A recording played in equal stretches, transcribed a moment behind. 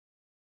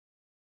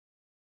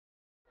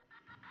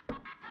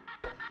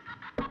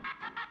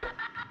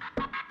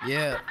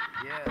Yeah,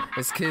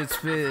 it's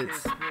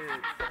Kid-Spitz,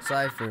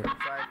 Cypher.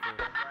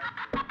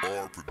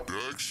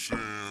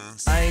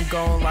 Productions. I ain't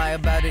gon' lie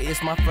about it,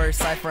 it's my first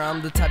cypher.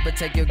 I'm the type to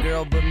take your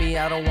girl, but me,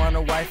 I don't want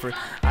a wifer.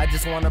 I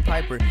just want a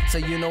piper, so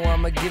you know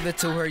I'ma give it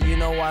to her. You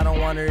know I don't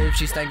want her if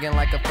she's stinking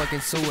like a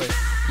fucking sewer.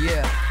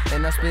 Yeah,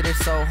 and I spit it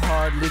so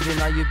hard,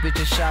 leaving all you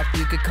bitches shocked.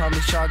 You could call me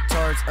Shark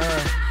Tarts,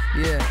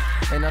 yeah.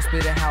 And I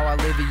spit it how I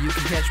live it. You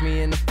can catch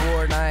me in the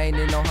Ford, I ain't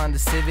in no Honda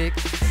Civic.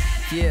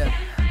 Yeah,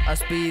 I'm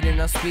speeding,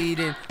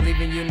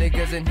 leaving you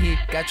niggas in heat,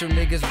 got your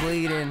niggas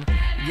bleeding.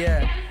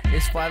 Yeah,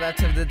 it's flat out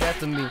to the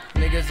death of me.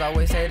 Niggas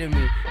always hated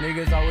me,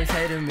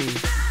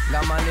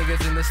 Got my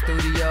niggas in the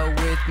studio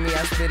with me.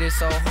 I spit it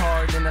so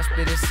hard and I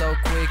spit it so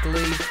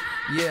quickly.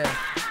 Yeah,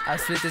 I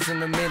spit this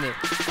in a minute.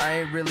 I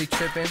ain't really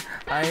tripping.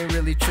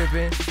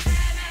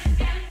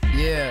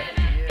 Yeah,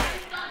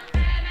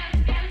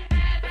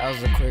 that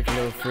was a quick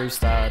little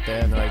freestyle at the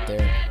end right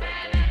there.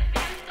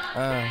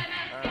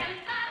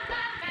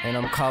 And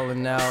I'm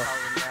calling out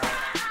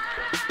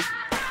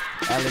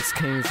Alex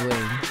Kingsley.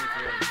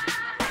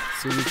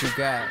 See what you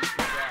got.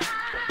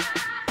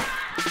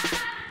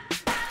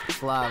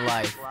 Fly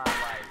life.